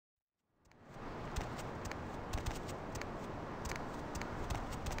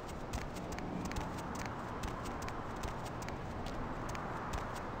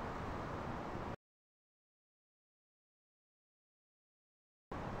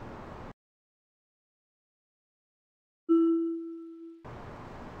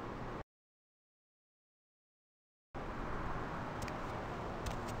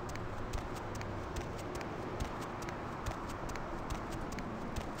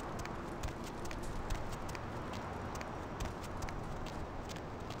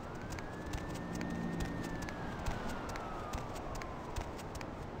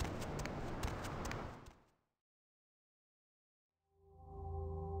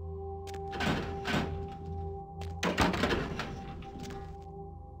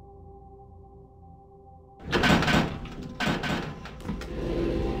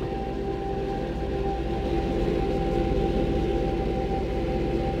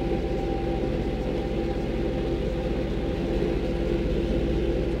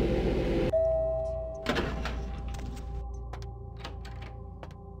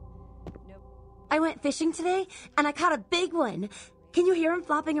I went fishing today, and I caught a big one. Can you hear him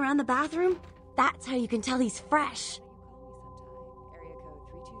flopping around the bathroom? That's how you can tell he's fresh.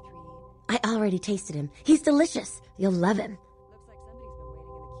 I already tasted him. He's delicious. You'll love him.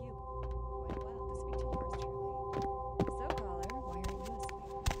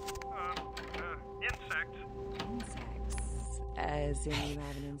 As in you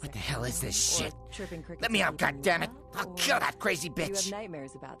have an insect. What the hell is this shit? Let me out, goddammit! I'll kill that crazy bitch! You have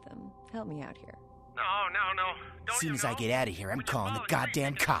nightmares about them. Help me out here. No. As soon as I get out of here, I'm calling the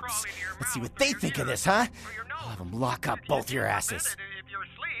goddamn cops. Let's see what they think of this, huh? I'll have them lock up both your asses. If you're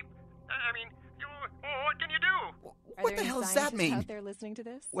asleep, what can you do? What the hell does that mean? Out there listening to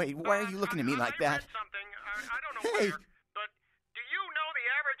this? Wait, why are you looking at me like that? I don't know Hey! but do you know the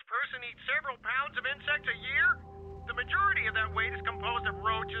average person eats several pounds of insects a year? The majority of that weight is composed of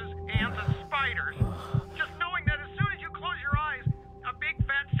roaches, ants, and spiders. Just knowing that as soon as you close your eyes, a big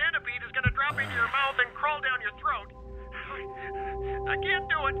fat centipede is going to drop into your mouth and crawl down your throat. I can't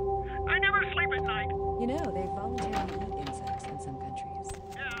do it. I never sleep at night. You know, they voluntarily eat insects in some countries.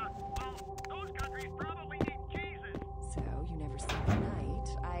 Yeah, well, those countries probably need Jesus. So, you never sleep at night.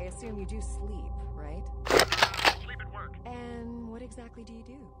 I assume you do sleep, right? I sleep at work. And what exactly do you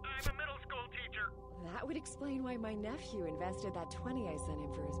do? I'm a middle school teacher. That would explain why my nephew invested that 20 I sent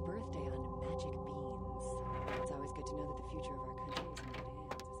him for his birthday on magic beans. It's always good to know that the future of our country is in good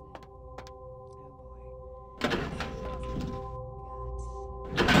hands, isn't it?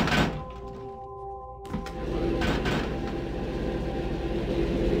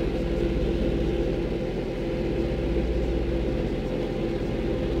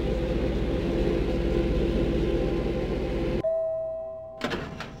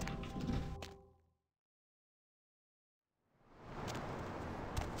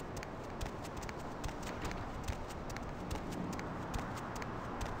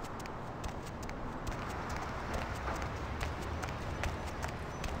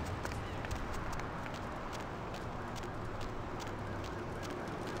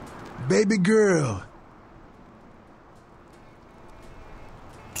 Baby girl.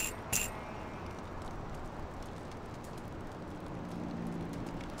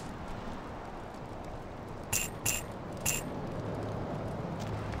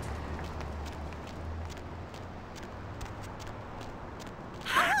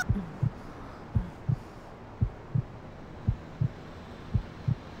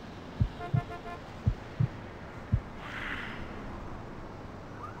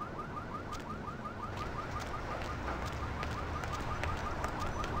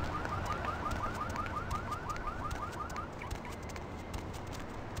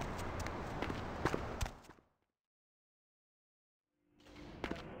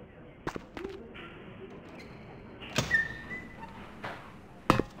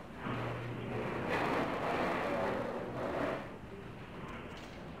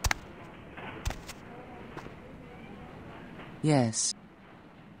 Yes.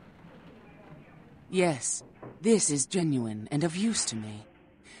 Yes, this is genuine and of use to me.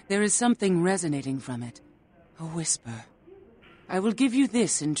 There is something resonating from it. A whisper. I will give you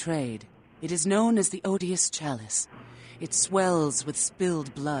this in trade. It is known as the Odious Chalice. It swells with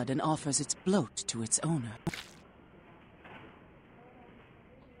spilled blood and offers its bloat to its owner.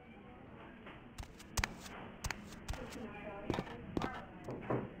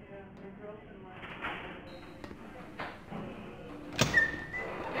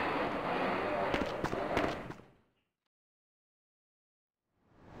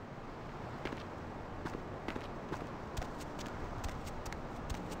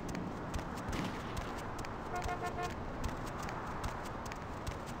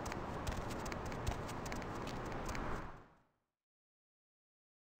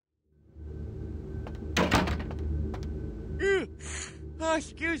 Oh,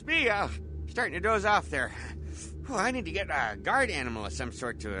 excuse me, starting to doze off there. Oh, I need to get a guard animal of some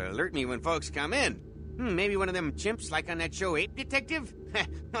sort to alert me when folks come in. Maybe one of them chimps like on that show Ape Detective?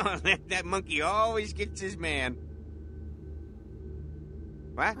 Oh, that monkey always gets his man.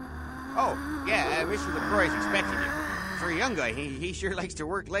 What? Oh, yeah, Mr. LaCroix's expecting you. For a young guy, he sure likes to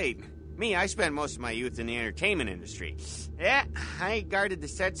work late. Me, I spent most of my youth in the entertainment industry. Yeah, I guarded the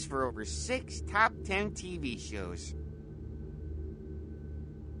sets for over 6 top 10 TV shows.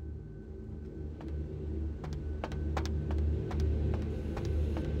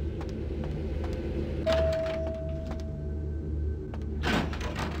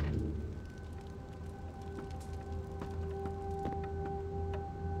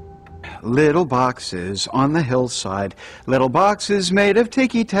 little boxes on the hillside. Little boxes made of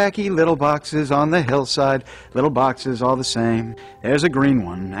ticky-tacky, little boxes on the hillside. Little boxes all the same. There's a green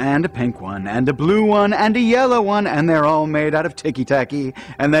one, and a pink one, and a blue one, and a yellow one, and they're all made out of ticky-tacky,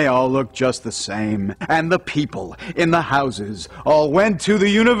 and they all look just the same. And the people in the houses all went to the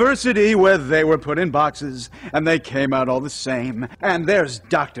university where they were put in boxes, and they came out all the same. And there's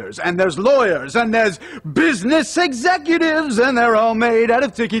doctors, and there's lawyers, and there's business executives, and they're all made out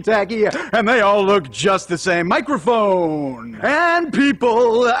of ticky-tacky, and they all look just the same. Microphone! And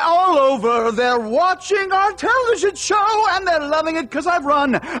people all over, they're watching our television show, and they're loving it because I've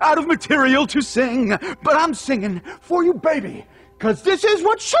run out of material to sing. But I'm singing for you, baby, because this is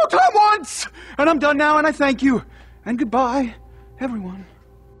what Showtime wants! And I'm done now, and I thank you. And goodbye, everyone.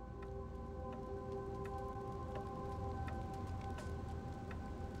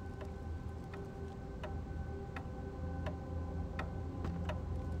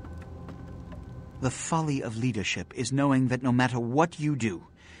 The folly of leadership is knowing that no matter what you do,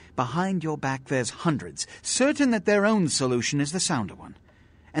 behind your back there's hundreds, certain that their own solution is the sounder one,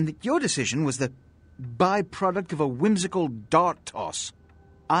 and that your decision was the byproduct of a whimsical dart toss.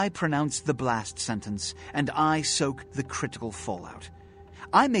 I pronounce the blast sentence, and I soak the critical fallout.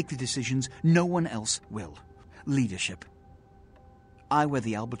 I make the decisions no one else will. Leadership. I wear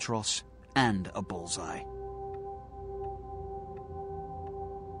the albatross and a bullseye.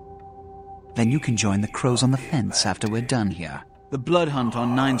 Then you can join the crows on the fence after we're done here. The blood hunt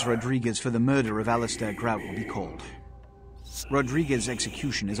on Nines Rodriguez for the murder of Alistair Grout will be called. Rodriguez's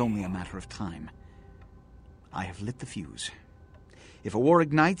execution is only a matter of time. I have lit the fuse. If a war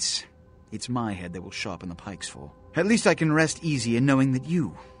ignites, it's my head they will sharpen the pikes for. At least I can rest easy in knowing that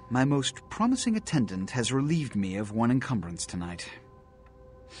you, my most promising attendant, has relieved me of one encumbrance tonight.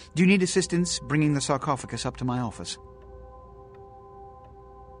 Do you need assistance bringing the sarcophagus up to my office?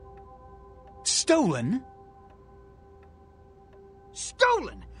 Stolen?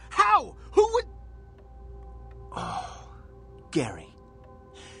 Stolen? How? Who would... Oh, Gary.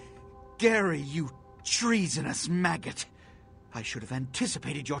 Gary, you treasonous maggot. I should have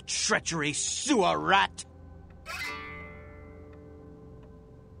anticipated your treachery, sewer rat.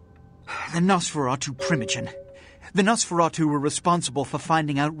 The Nosferatu Primogen. The Nosferatu were responsible for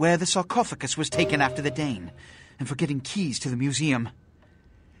finding out where the sarcophagus was taken after the Dane, and for getting keys to the museum.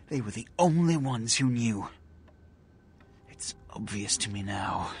 They were the only ones who knew. It's obvious to me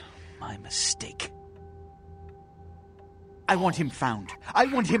now. My mistake. I want him found. I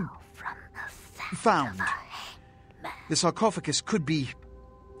want him found. The sarcophagus could be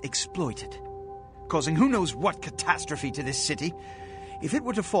exploited, causing who knows what catastrophe to this city if it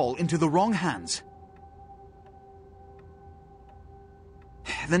were to fall into the wrong hands.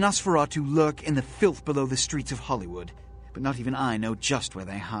 The Nosferatu lurk in the filth below the streets of Hollywood, but not even I know just where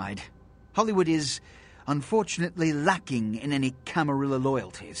they hide. Hollywood is, unfortunately, lacking in any Camarilla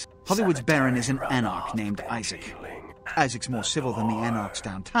loyalties. Hollywood's baron is an anarch named Isaac. Isaac's more civil than the anarchs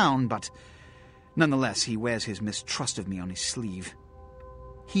downtown, but nonetheless he wears his mistrust of me on his sleeve.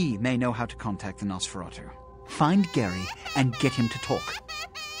 He may know how to contact the Nosferatu. Find Gary and get him to talk.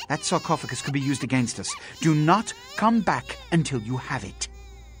 That sarcophagus could be used against us. Do not come back until you have it.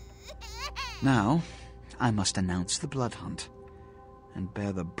 Now, I must announce the blood hunt and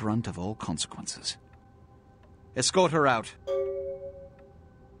bear the brunt of all consequences. Escort her out.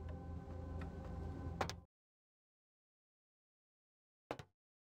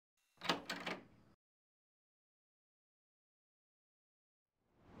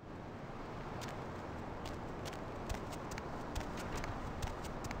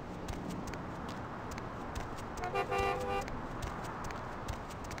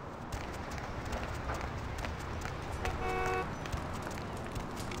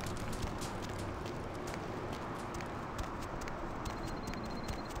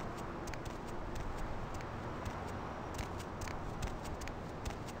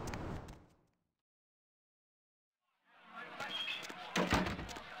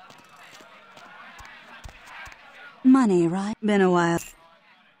 Money, right? Been a while.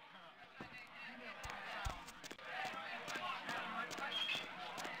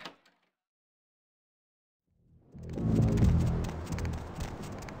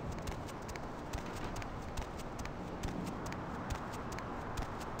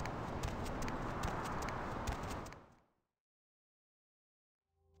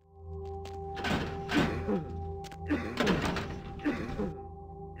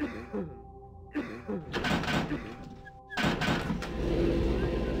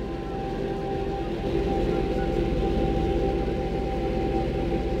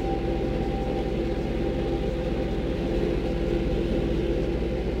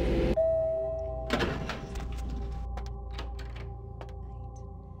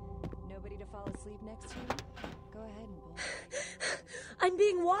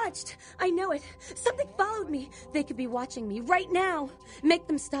 watched. I know it. Something followed me. They could be watching me right now. Make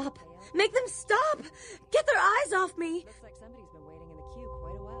them stop. Make them stop! Get their eyes off me! Looks like somebody's been waiting in the queue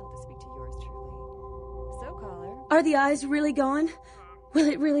quite a while to speak to yours truly. So, caller. Are the eyes really gone? Will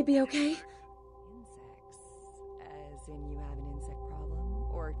it really be okay? Insects. As in you have an insect problem?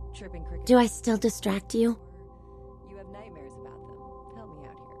 Or tripping crickets? Do I still distract you? You have nightmares about them. Help me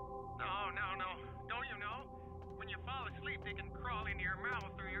out here. No. Don't you know? When you fall asleep, they can crawl into your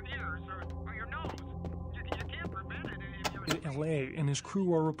mouth or your ears or your nose. You can't prevent it if you... L.A. and his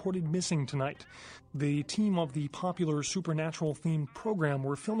crew are reported missing tonight. The team of the popular supernatural-themed program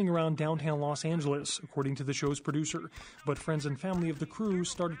were filming around downtown Los Angeles, according to the show's producer. But friends and family of the crew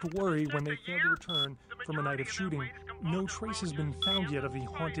started to worry when they failed to return from a night of shooting. No trace has been found yet of the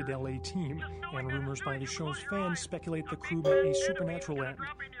haunted L.A. team, and rumors by the show's fans speculate the crew met a supernatural end,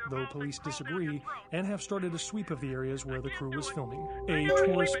 though police disagree and have started a sweep of the areas where the crew was filming. A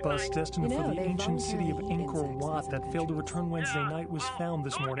tourist bus destined for the ancient city of Angkor Wat that failed to return Wednesday night was found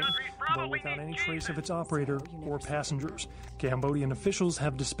this morning, though without any trace of its operator or passengers. Cambodian officials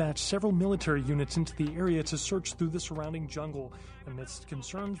have dispatched several military units into the area to search through the surrounding jungle amidst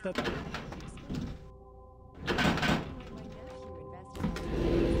concerns that...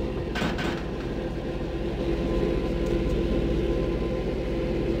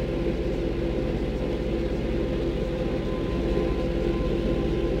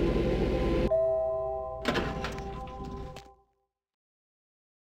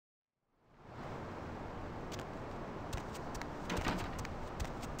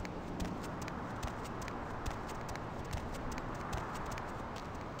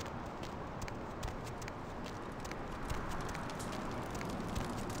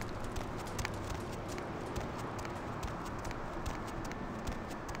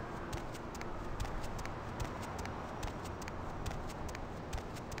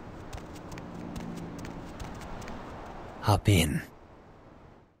 Hop in.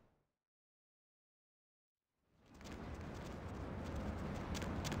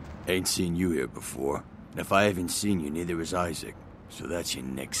 Ain't seen you here before. And if I haven't seen you, neither has Isaac. So that's your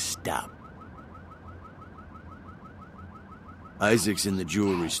next stop. Isaac's in the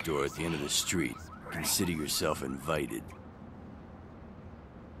jewelry store at the end of the street. Consider yourself invited.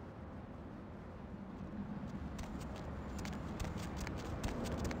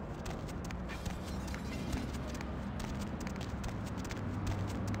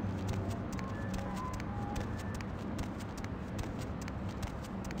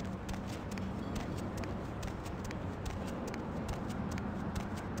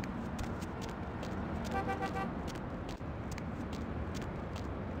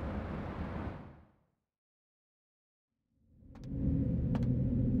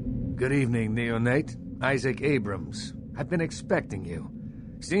 Good evening, Neonate. Isaac Abrams. I've been expecting you.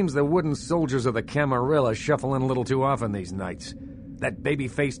 Seems the wooden soldiers of the Camarilla shuffle in a little too often these nights. That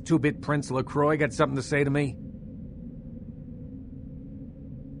baby-faced two-bit Prince LaCroix got something to say to me?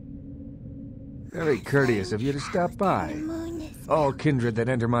 Very courteous of you to stop by. All kindred that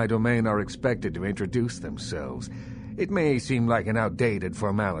enter my domain are expected to introduce themselves. It may seem like an outdated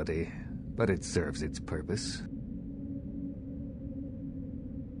formality, but it serves its purpose.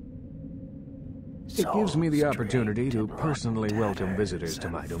 It gives me the opportunity to personally welcome visitors to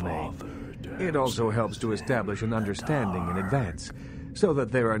my domain. It also helps to establish an understanding in advance, so that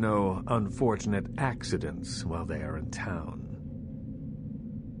there are no unfortunate accidents while they are in town.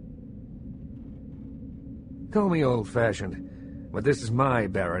 Call me old-fashioned, but this is my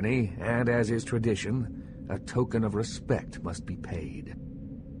barony, and as is tradition, a token of respect must be paid.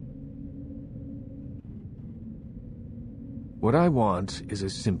 What I want is a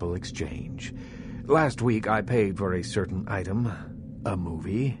simple exchange. Last week I paid for a certain item, a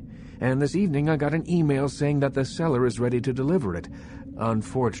movie, and this evening I got an email saying that the seller is ready to deliver it.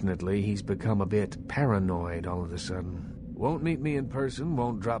 Unfortunately, he's become a bit paranoid all of a sudden. Won't meet me in person,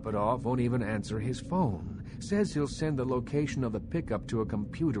 won't drop it off, won't even answer his phone. Says he'll send the location of the pickup to a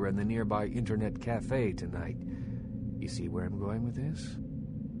computer in the nearby internet cafe tonight. You see where I'm going with this?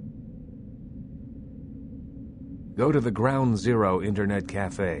 Go to the Ground Zero Internet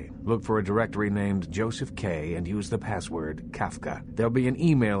Cafe, look for a directory named Joseph K, and use the password Kafka. There'll be an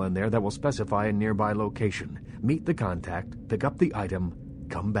email in there that will specify a nearby location. Meet the contact, pick up the item,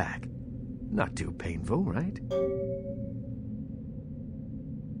 come back. Not too painful, right?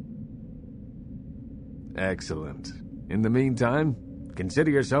 Excellent. In the meantime,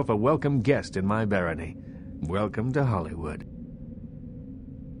 consider yourself a welcome guest in my barony. Welcome to Hollywood.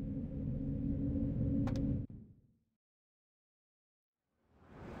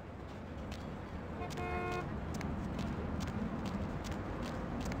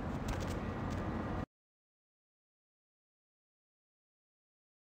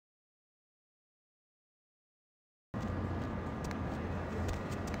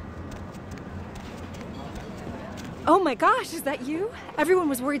 Oh my gosh, is that you? Everyone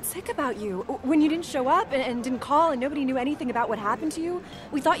was worried sick about you. When you didn't show up and didn't call and nobody knew anything about what happened to you,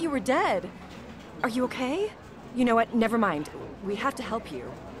 we thought you were dead. Are you okay? You know what? Never mind. We have to help you.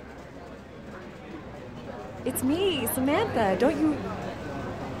 It's me, Samantha. Don't you...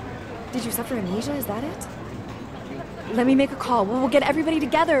 Did you suffer amnesia? Is that it? Let me make a call. We'll get everybody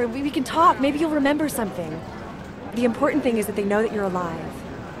together. We can talk. Maybe you'll remember something. The important thing is that they know that you're alive.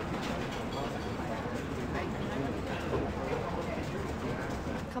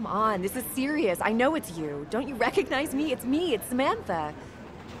 Come on, this is serious. I know it's you. Don't you recognize me? It's me. It's Samantha.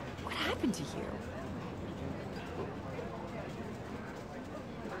 What happened to you?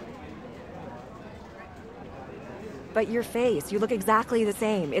 But your face, you look exactly the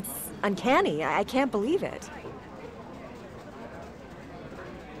same. It's uncanny. I can't believe it.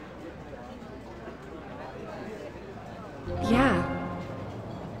 Yeah.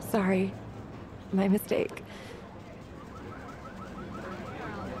 Sorry. My mistake.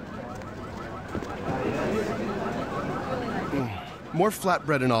 More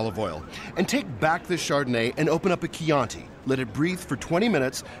flatbread and olive oil. And take back this Chardonnay and open up a Chianti. Let it breathe for 20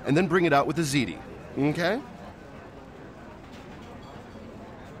 minutes and then bring it out with a ziti. Okay?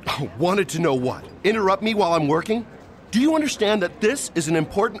 Wanted to know what? Interrupt me while I'm working? Do you understand that this is an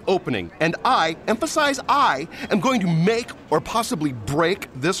important opening, and I, emphasize I, am going to make or possibly break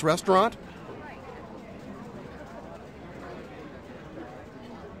this restaurant?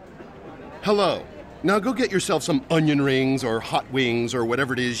 Hello. Now go get yourself some onion rings or hot wings or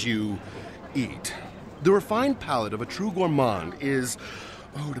whatever it is you eat. The refined palate of a true gourmand is,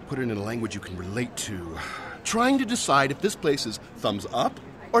 to put it in a language you can relate to, trying to decide if this place is thumbs up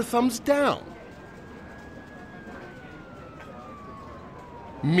or thumbs down.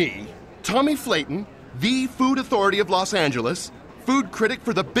 Me, Tommy Flayton, the food authority of Los Angeles, food critic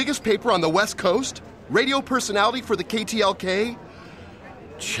for the biggest paper on the West Coast, radio personality for the KTLK,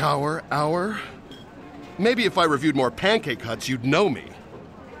 Chower Hour. Maybe if I reviewed more Pancake Huts, you'd know me.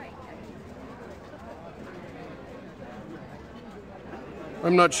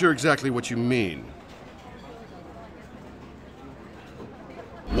 I'm not sure exactly what you mean.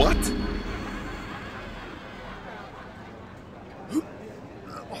 What?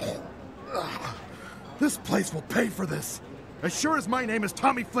 This place will pay for this. As sure as my name is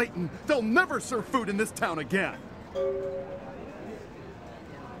Tommy Flayton, they'll never serve food in this town again.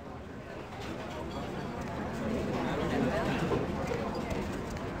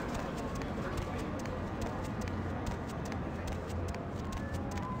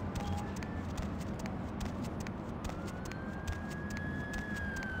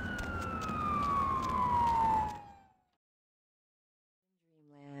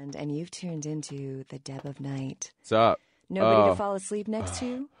 And you've tuned into the Deb of Night. What's up? Nobody to fall asleep next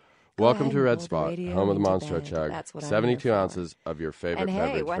to? Welcome to Red Spot, home of the Monster Chug. 72 ounces of your favorite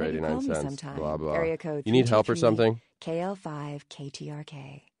beverage for 89 cents. Blah, blah. Area code you need help or something? KL5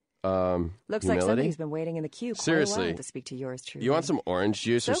 KTRK. humility? Looks like somebody's been waiting in the queue quite a while to speak to yours truly. You want some orange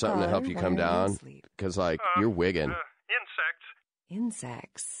juice or something to help you come down? Because, you're wigging.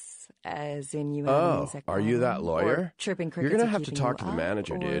 Insects. As in you have an insect are you that lawyer? Chirping You're crickets going to have to talk to the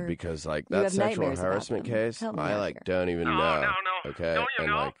manager, dude, because, that sexual harassment case, I, don't even know. No. Okay?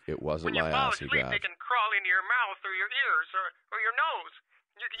 And, it wasn't my ass who grabbed. They can crawl into your mouth or your ears or your nose.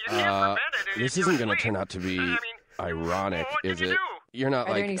 You can't prevent it. This isn't going to turn out to be ironic, is it? You're not,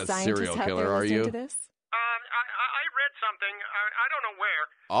 a serial killer, are you? I read something. I don't know where.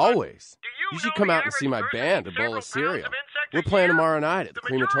 Always. You should come out and see my band, A Bowl of Cereal. We're playing tomorrow night at the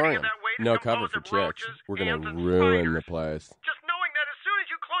crematorium. No cover for chicks. We're going to ruin the place. Just knowing that as soon as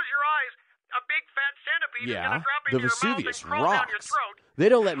you close your eyes, a big fat centipede is going to drop into the your Vesuvius mouth and crawl down your rocks. throat. They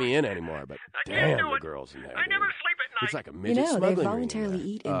don't let me in anymore, but damn, the girls in there. I never sleep at night. It's like a midget smuggling they ring voluntarily in there.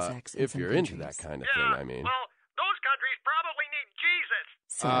 eat insects in if some you're into that kind of thing, I mean. Well, those countries probably need Jesus.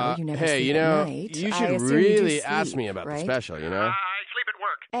 So you never hey, sleep at night. You I should assume really you do ask sleep, me about right? the special, you know? I sleep at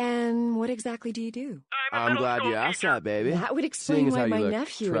work. And what exactly do you do? I'm glad you asked that, baby. That would explain Seeing as why how my you look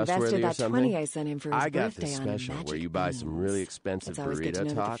nephew trustworthy invested or that something, 20 I sent him for his I got birthday this on special magic where you buy some really expensive It's always good to burrito know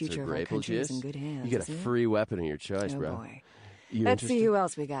that the tots future or of our grape country is juice. in good hands, You get a isn't it? free weapon of your choice, Oh, bro. boy. You Let's see interested? who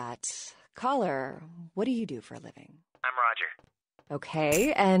else we got. Caller, what do you do for a living? I'm Roger.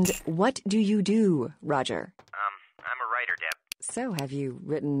 Okay, and what do you do, Roger? I'm a writer, Deb. So, have you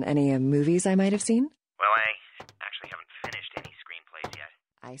written any movies I might have seen? Well, I actually haven't finished any screenplays yet.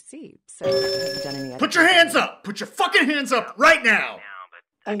 I see. So, have you done any other... Put your hands up! Put your fucking hands up right now!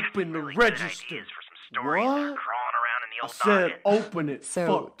 Open the register. What? I said open it.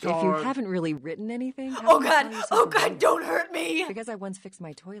 So, if you fucktard. haven't really written anything... Oh, God! Oh, God, don't hurt me! Because I once fixed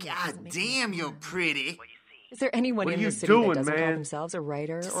my toilet. God damn, you're pretty. Well, you see, Is there anyone What in are you this city doing, that doesn't call man? themselves a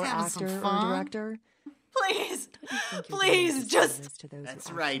writer Just or having actor some or fun. director? Please, please, just.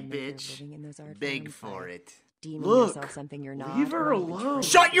 That's right, bitch. Beg for it. Deeming Look, yourself something you're not. Leave her or alone.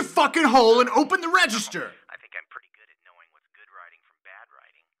 Shut your fucking hole and open the register! I think I'm pretty good at knowing what's good writing from bad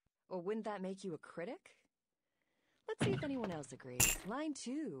writing. Well, wouldn't that make you a critic? Let's see if anyone else agrees. Line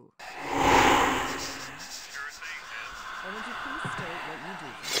 2. Sure thing, Ted. Or would you please state what you do?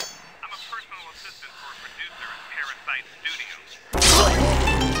 I'm a personal assistant for a producer at Parasite Studios.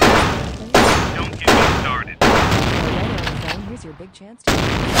 Don't get me started. Then here's your big chance to...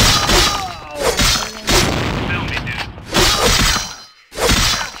 Film me, dude.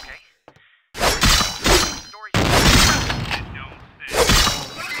 Okay. Story don't say.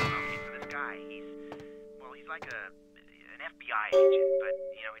 Okay, so this guy, he's like an FBI agent, but,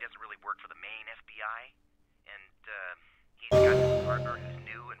 you know, he doesn't really work for the main FBI. And, he's got this partner who's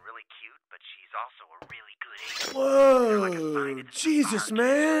new and really cute, but she's also a really good agent. Whoa, Jesus,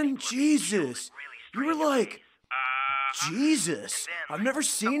 man, Jesus. You were like, Jesus, I've never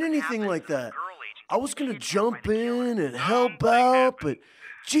seen anything like that. I was gonna jump in and help out, but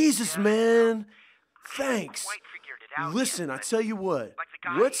Jesus, man, thanks. Listen, I tell you what,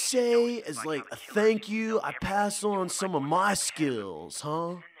 let's say as like a thank you, I pass on some of my skills,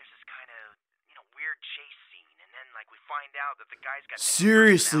 huh?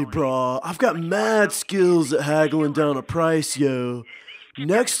 Seriously, bro, I've got mad skills at haggling down a price, yo.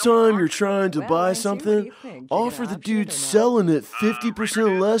 Next time you're trying to buy something, offer the dude selling it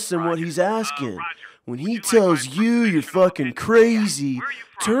 50% less than what he's asking. When he tells you you're fucking crazy,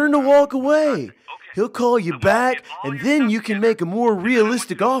 turn to walk away. He'll call you back, and then you can make a more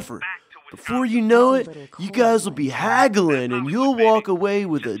realistic offer. Before you know it, you guys will be haggling, and you'll walk away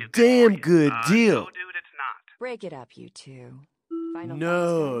with a damn good deal. Break it up, you two.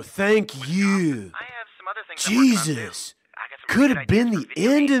 No, thank you. Jesus, could have been the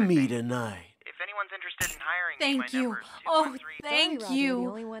end of me tonight. Thank you. Oh, thank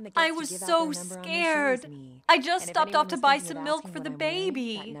you. I was so scared. I just stopped off to buy some milk for the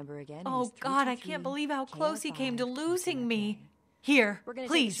baby. Oh, God, I can't believe how close he came to losing me. Here,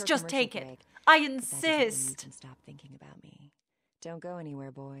 please, just take it. I insist. Stop thinking about me. Don't go anywhere,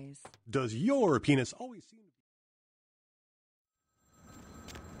 boys. Does your penis always seem...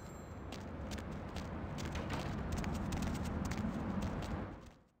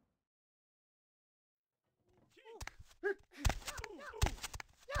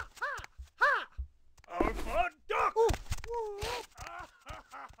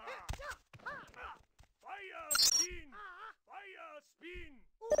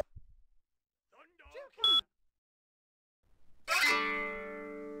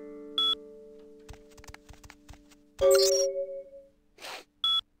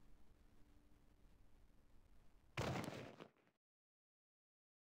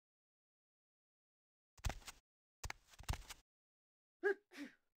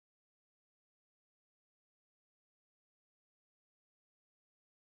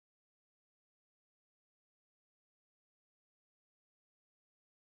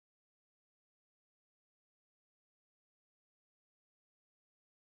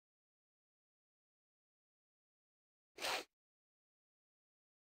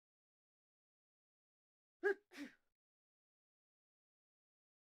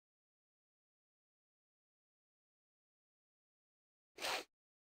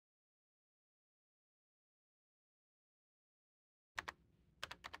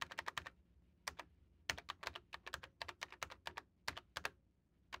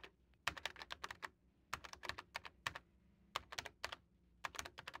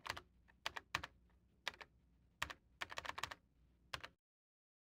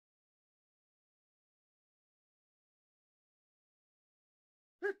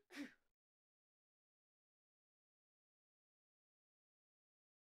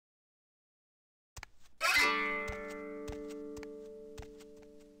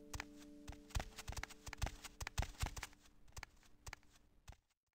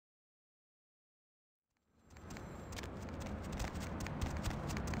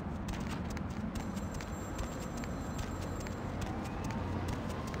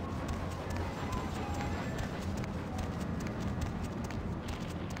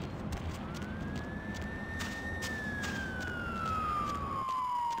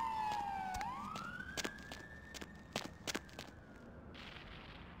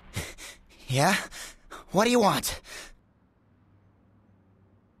 Yeah? What do you want?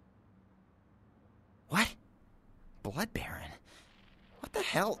 What? Blood Baron? What the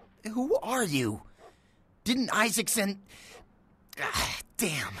hell? Who are you? Didn't Isaacson...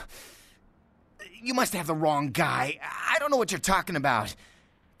 damn. You must have the wrong guy. I don't know what you're talking about.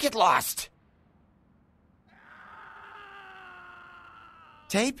 Get lost.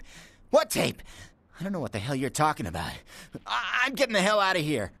 Tape? What tape? I don't know what the hell you're talking about. I'm getting the hell out of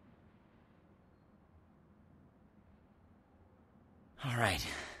here. All right.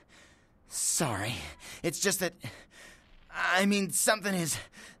 Sorry. It's just that... I mean, something is...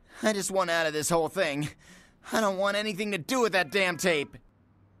 I just want out of this whole thing. I don't want anything to do with that damn tape.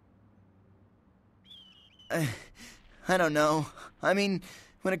 I don't know. I mean,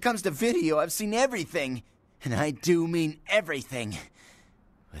 when it comes to video, I've seen everything. And I do mean everything.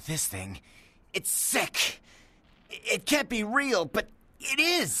 With this thing, it's sick. It can't be real, but it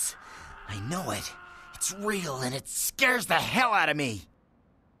is. I know it. It's real, and it scares the hell out of me.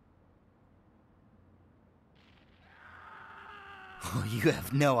 Oh, you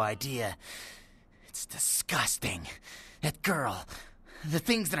have no idea. It's disgusting. That girl, the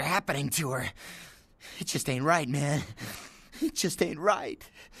things that are happening to her. It just ain't right, man. It just ain't right.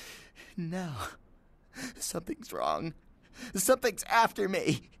 No. Something's wrong. Something's after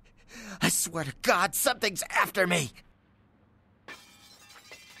me. I swear to God, something's after me.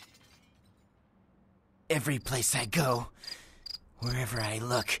 Every place I go, wherever I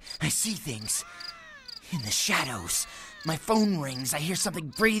look, I see things. In the shadows. My phone rings. I hear something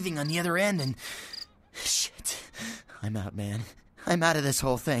breathing on the other end and... Shit. I'm out, man. I'm out of this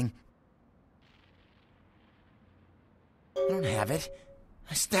whole thing. I don't have it.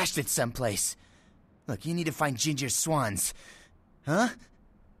 I stashed it someplace. Look, you need to find Ginger's swans. Huh?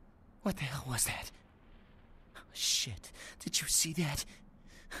 What the hell was that? Oh, shit. Did you see that?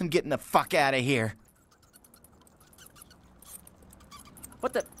 I'm getting the fuck out of here.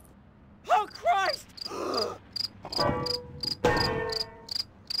 What the... Oh, Christ!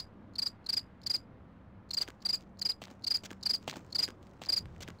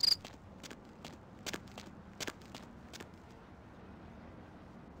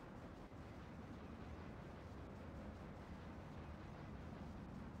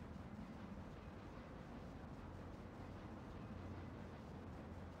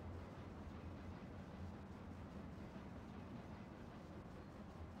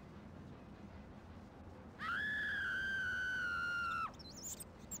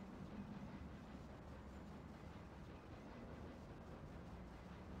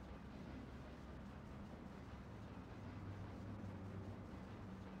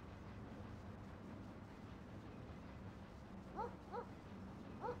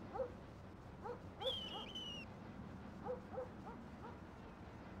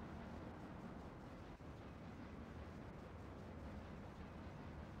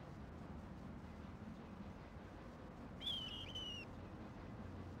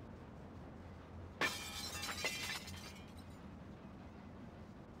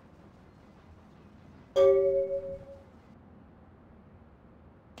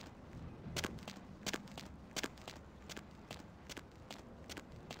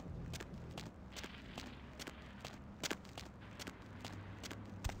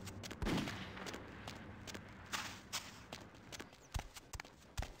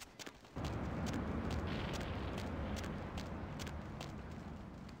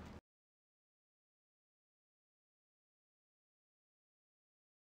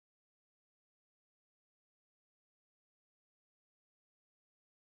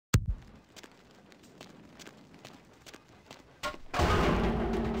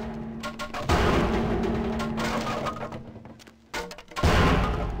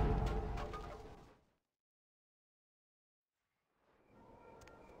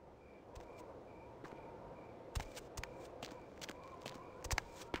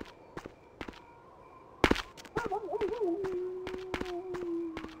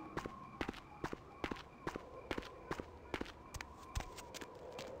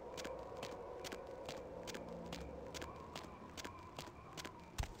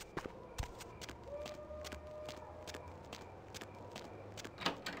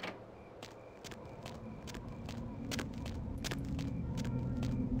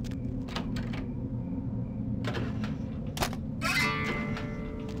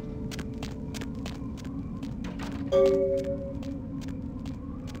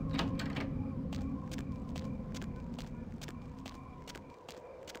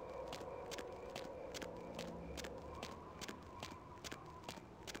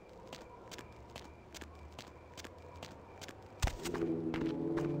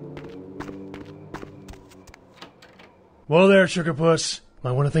 Whoa there, Sugar Puss.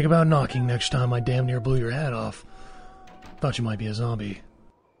 Might want to think about knocking next time I damn near blew your hat off. Thought you might be a zombie.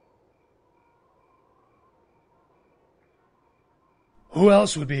 Who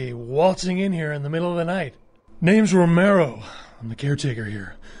else would be waltzing in here in the middle of the night? Name's Romero. I'm the caretaker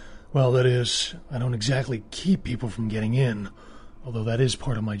here. Well, that is, I don't exactly keep people from getting in, although that is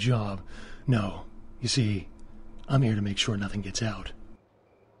part of my job. No, you see, I'm here to make sure nothing gets out.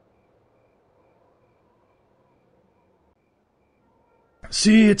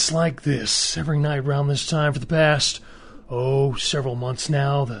 See, it's like this. Every night round this time for the past, several months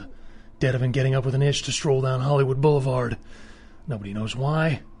now, the dead have been getting up with an itch to stroll down Hollywood Boulevard. Nobody knows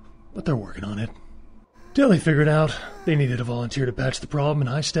why, but they're working on it. Till they figured out they needed a volunteer to patch the problem, and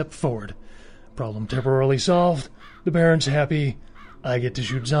I stepped forward. Problem temporarily solved, the Baron's happy, I get to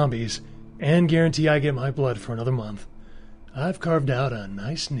shoot zombies, and guarantee I get my blood for another month. I've carved out a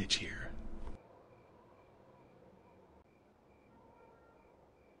nice niche here.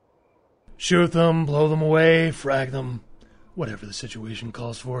 Shoot them, blow them away, frag them, whatever the situation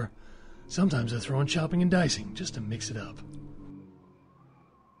calls for. Sometimes I throw in chopping and dicing just to mix it up.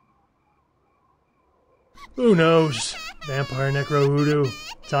 Who knows? Vampire necro hoodoo,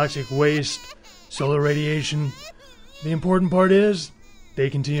 toxic waste, solar radiation. The important part is, they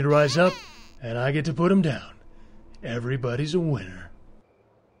continue to rise up, and I get to put them down. Everybody's a winner.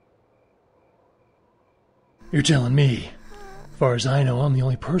 You're telling me. As far as I know, I'm the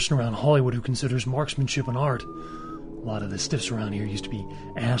only person around Hollywood who considers marksmanship an art. A lot of the stiffs around here used to be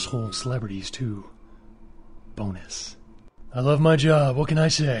asshole celebrities, too. Bonus. I love my job, what can I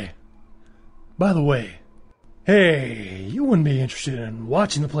say? By the way, hey, you wouldn't be interested in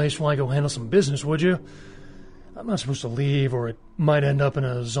watching the place while I go handle some business, would you? I'm not supposed to leave, or it might end up in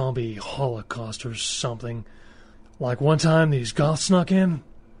a zombie holocaust or something. Like one time these goths snuck in.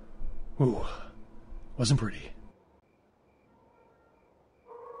 Ooh, wasn't pretty.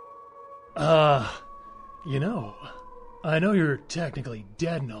 I know you're technically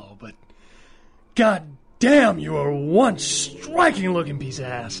dead and all, but god damn, you are one striking-looking piece of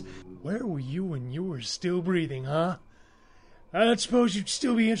ass. Where were you when you were still breathing, huh? I don't suppose you'd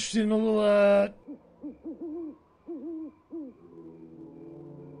still be interested in a little,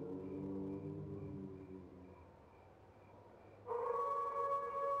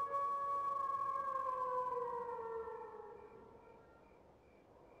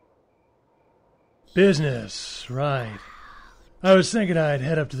 Business, right. I was thinking I'd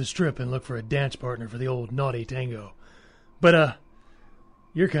head up to the Strip and look for a dance partner for the old naughty tango. But,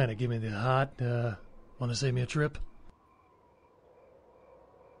 you're kind of giving me the hot. Want to save me a trip?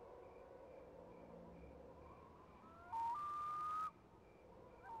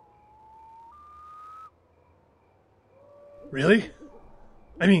 Really?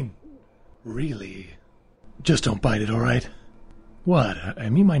 I mean, really? Just don't bite it, all right? What? I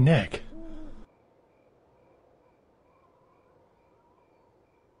mean my neck.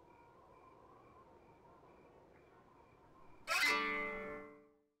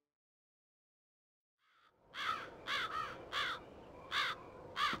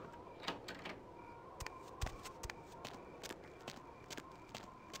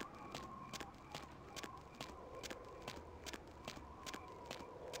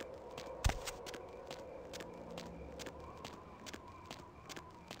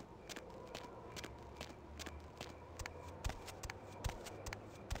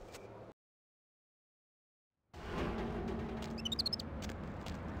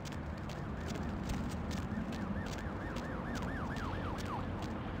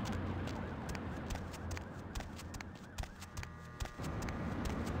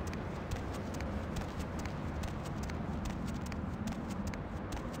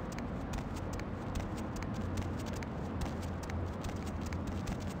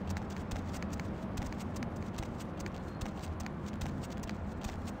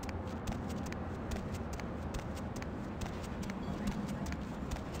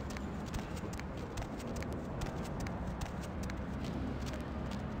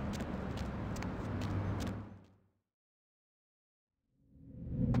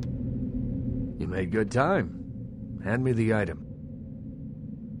 You made good time. Hand me the item.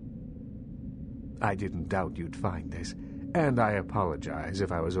 I didn't doubt you'd find this, and I apologize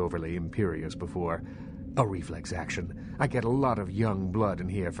if I was overly imperious before. A reflex action. I get a lot of young blood in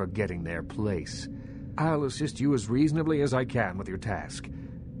here forgetting their place. I'll assist you as reasonably as I can with your task.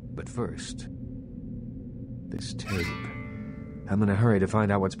 But first, this tape. I'm in a hurry to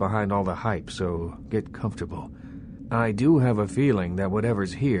find out what's behind all the hype, so get comfortable. I do have a feeling that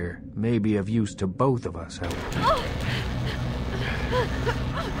whatever's here may be of use to both of us, however. Oh.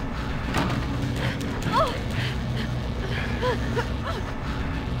 Oh.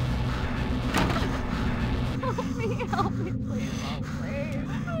 Help me, please. Oh,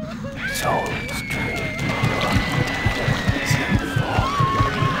 please. Soul Street.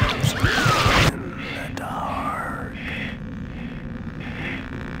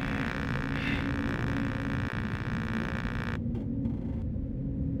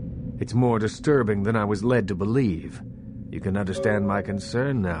 It's more disturbing than I was led to believe. You can understand my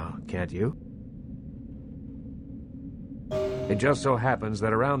concern now, can't you? It just so happens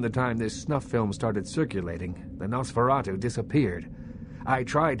that around the time this snuff film started circulating, the Nosferatu disappeared. I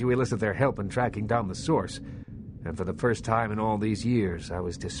tried to elicit their help in tracking down the source, and for the first time in all these years, I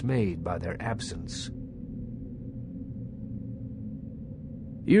was dismayed by their absence.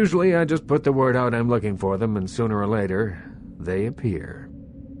 Usually, I just put the word out I'm looking for them, and sooner or later, they appear.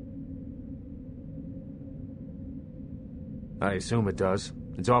 I assume it does.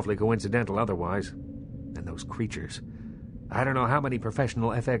 It's awfully coincidental otherwise. And those creatures. I don't know how many professional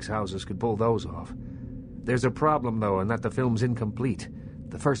FX houses could pull those off. There's a problem, though, in that the film's incomplete.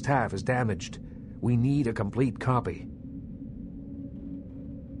 The first half is damaged. We need a complete copy.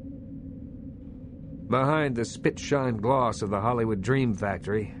 Behind the spit-shine gloss of the Hollywood Dream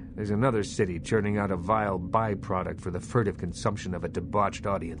Factory, there's another city churning out a vile byproduct for the furtive consumption of a debauched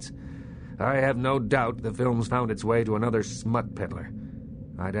audience. I have no doubt the film's found its way to another smut peddler.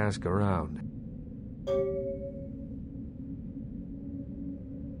 I'd ask around.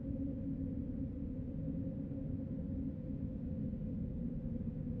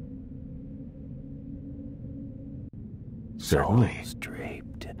 Certainly. Souls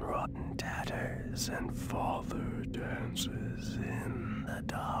draped in rotten tatters and father dances in the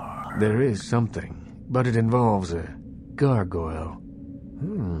dark. There is something, but it involves a gargoyle.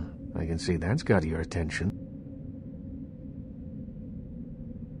 I can see that's got your attention.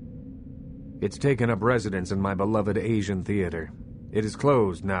 It's taken up residence in my beloved Asian theater. It is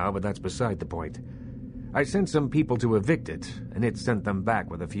closed now, but that's beside the point. I sent some people to evict it, and it sent them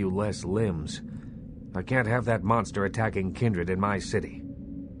back with a few less limbs. I can't have that monster attacking kindred in my city.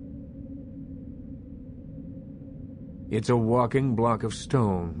 It's a walking block of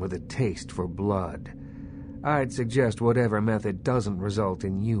stone with a taste for blood. I'd suggest whatever method doesn't result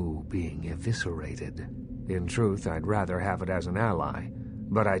in you being eviscerated. In truth, I'd rather have it as an ally,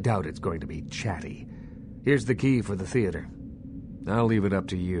 but I doubt it's going to be chatty. Here's the key for the theater. I'll leave it up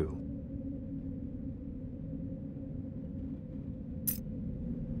to you.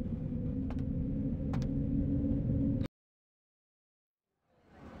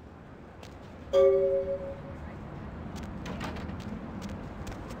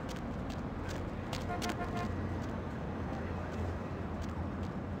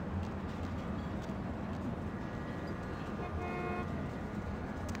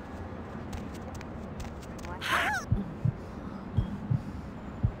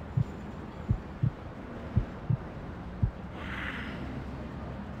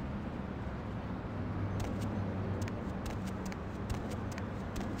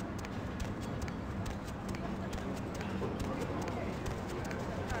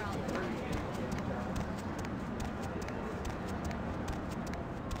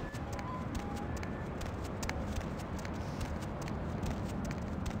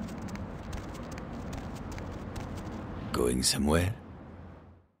 Going somewhere?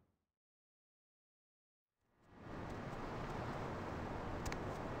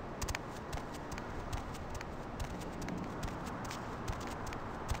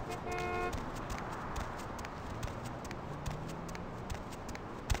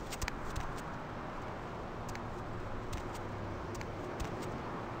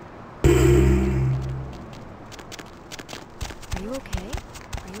 Are you okay?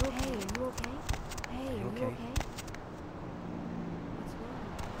 Are you okay? Are you okay? Hey, are you okay?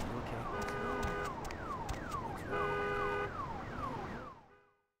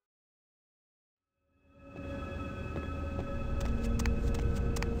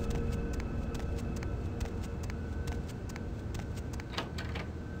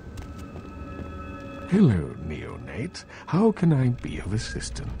 Hello, neonate. How can I be of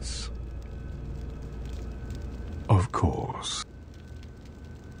assistance? Of course.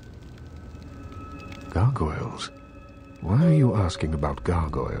 Gargoyles? Why are you asking about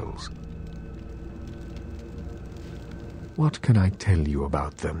gargoyles? What can I tell you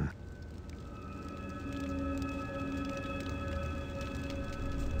about them?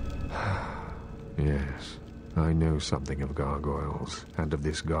 Yes, I know something of gargoyles, and of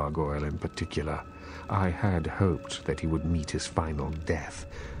this gargoyle in particular. I had hoped that he would meet his final death,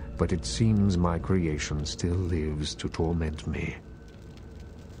 but it seems my creation still lives to torment me.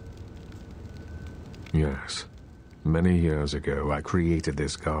 Yes. Many years ago, I created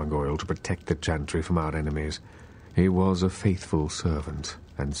this gargoyle to protect the Chantry from our enemies. He was a faithful servant,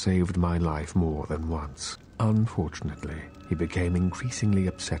 and saved my life more than once. Unfortunately, he became increasingly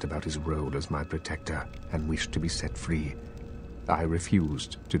upset about his role as my protector, and wished to be set free. I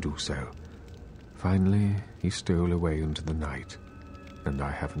refused to do so. Finally, he stole away into the night. and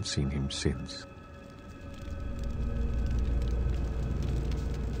I haven't seen him since.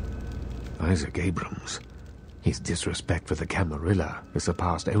 Isaac Abrams. His disrespect for the Camarilla is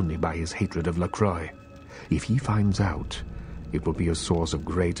surpassed only by his hatred of LaCroix. If he finds out, it will be a source of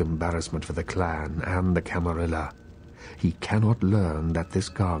great embarrassment for the clan and the Camarilla. He cannot learn that this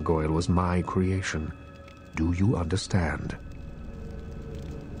gargoyle was my creation. Do you understand?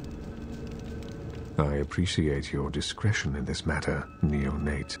 I appreciate your discretion in this matter,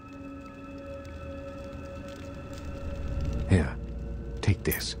 Neonate. Here, take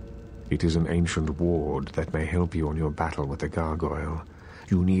this. It is an ancient ward that may help you on your battle with the gargoyle.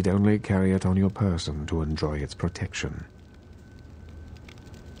 You need only carry it on your person to enjoy its protection.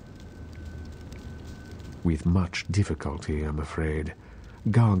 With much difficulty, I'm afraid.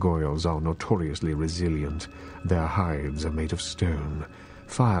 Gargoyles are notoriously resilient. Their hides are made of stone.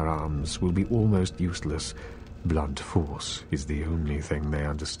 Firearms will be almost useless. Blunt force is the only thing they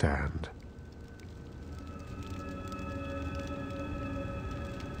understand.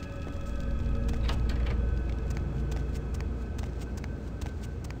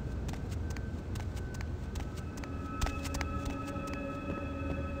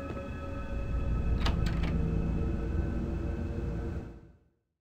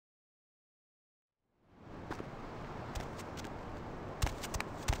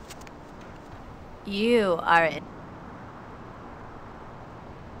 You are it.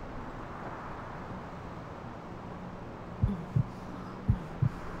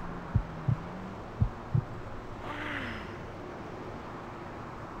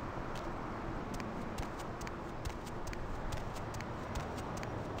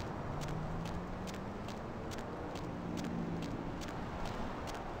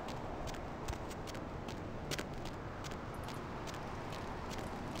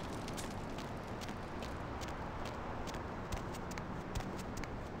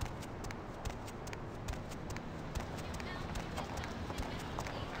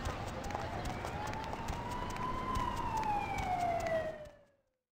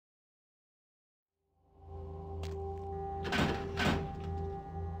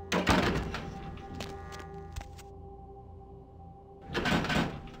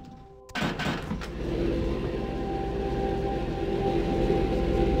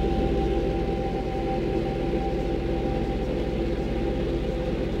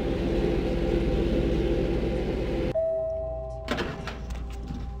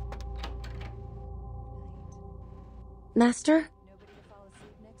 Master? Nobody to fall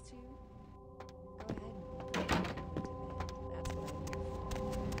asleep next to you? Go ahead. That's what I'm here for.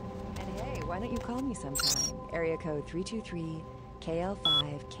 And hey, why don't you call me sometime? Area code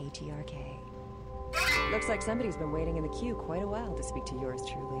 323-KL5-KTRK. Looks like somebody's been waiting in the queue quite a while to speak to yours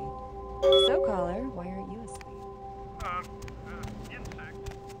truly. So, caller, why aren't you asleep?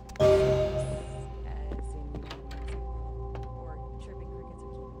 Insect. As in you or chirping crickets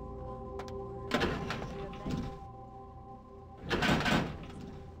are keeping you up, or you have night.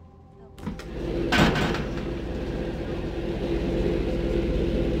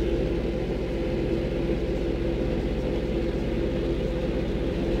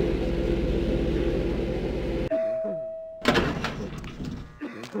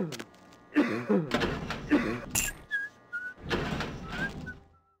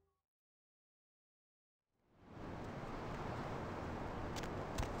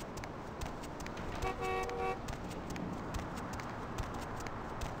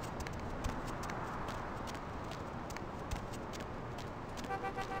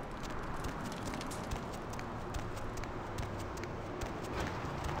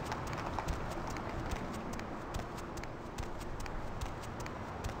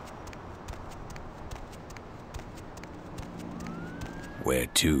 Where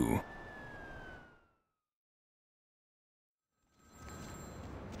to?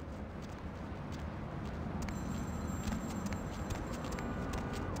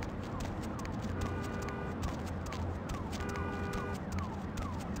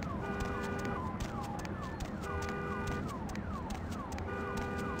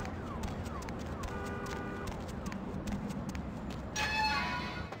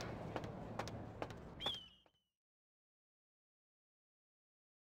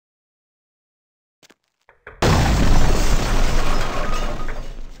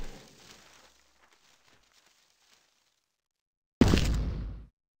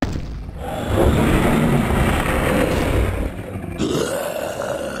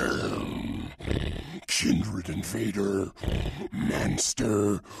 invader,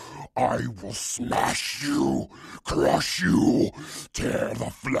 monster. I will smash you, crush you, tear the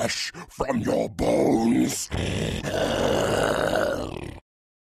flesh from your bones.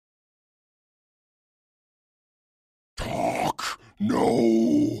 Talk,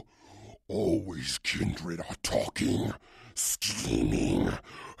 no. Always kindred are talking, scheming,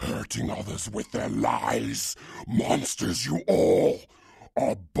 hurting others with their lies. Monsters you all,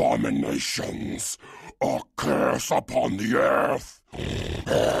 abominations, a curse upon the earth.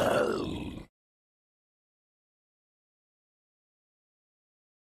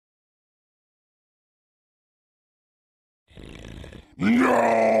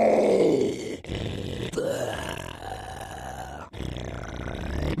 No!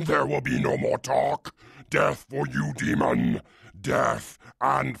 There will be no more talk. Death for you, demon. Death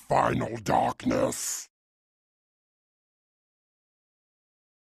and final darkness.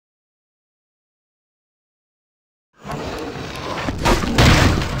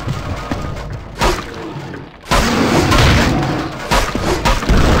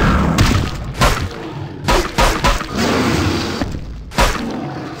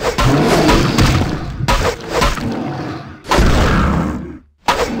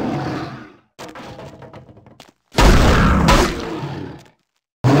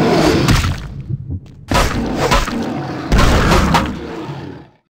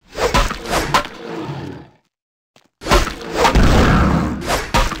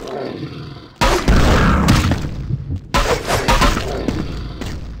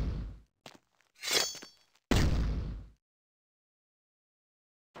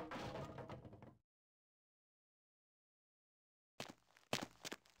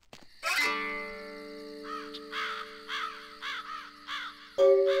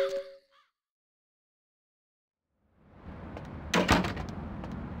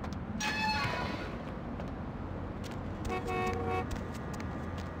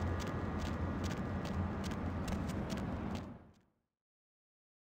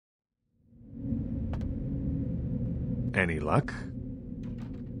 Any luck?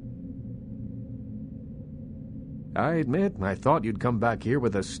 I admit, I thought you'd come back here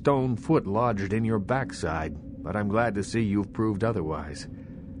with a stone foot lodged in your backside, but I'm glad to see you've proved otherwise.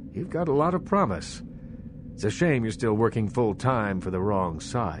 You've got a lot of promise. It's a shame you're still working full-time for the wrong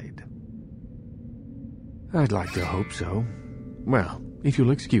side. I'd like to hope so. Well, if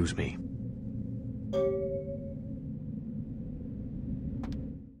you'll excuse me.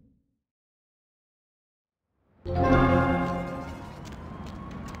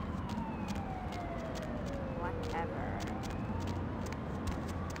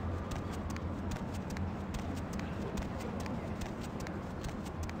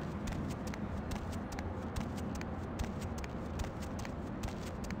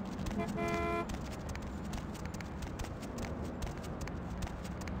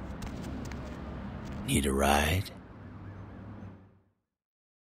 Need a ride?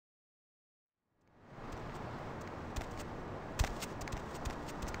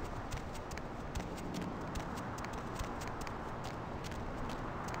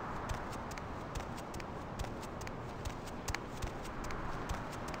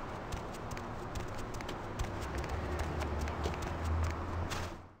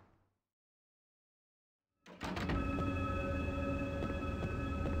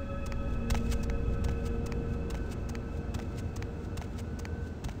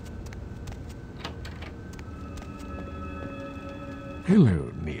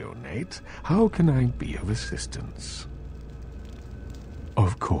 Hello, neonate. How can I be of assistance?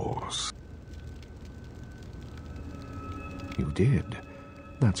 Of course. You did.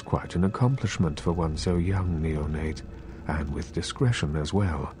 That's quite an accomplishment for one so young, neonate, and with discretion as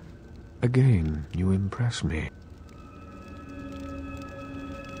well. Again, you impress me.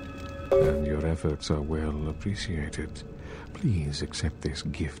 And your efforts are well appreciated. Please accept this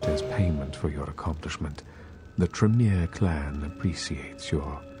gift as payment for your accomplishment. The Tremere clan appreciates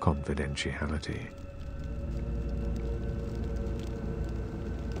your confidentiality.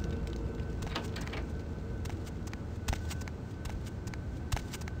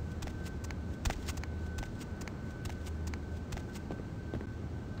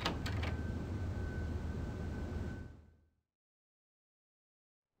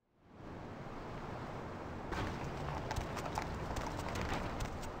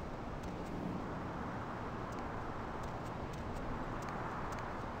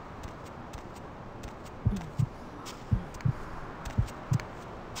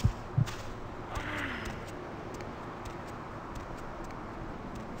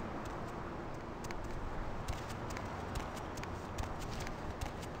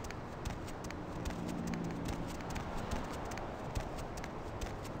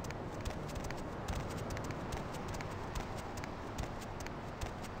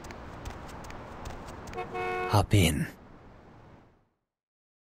 Hop in.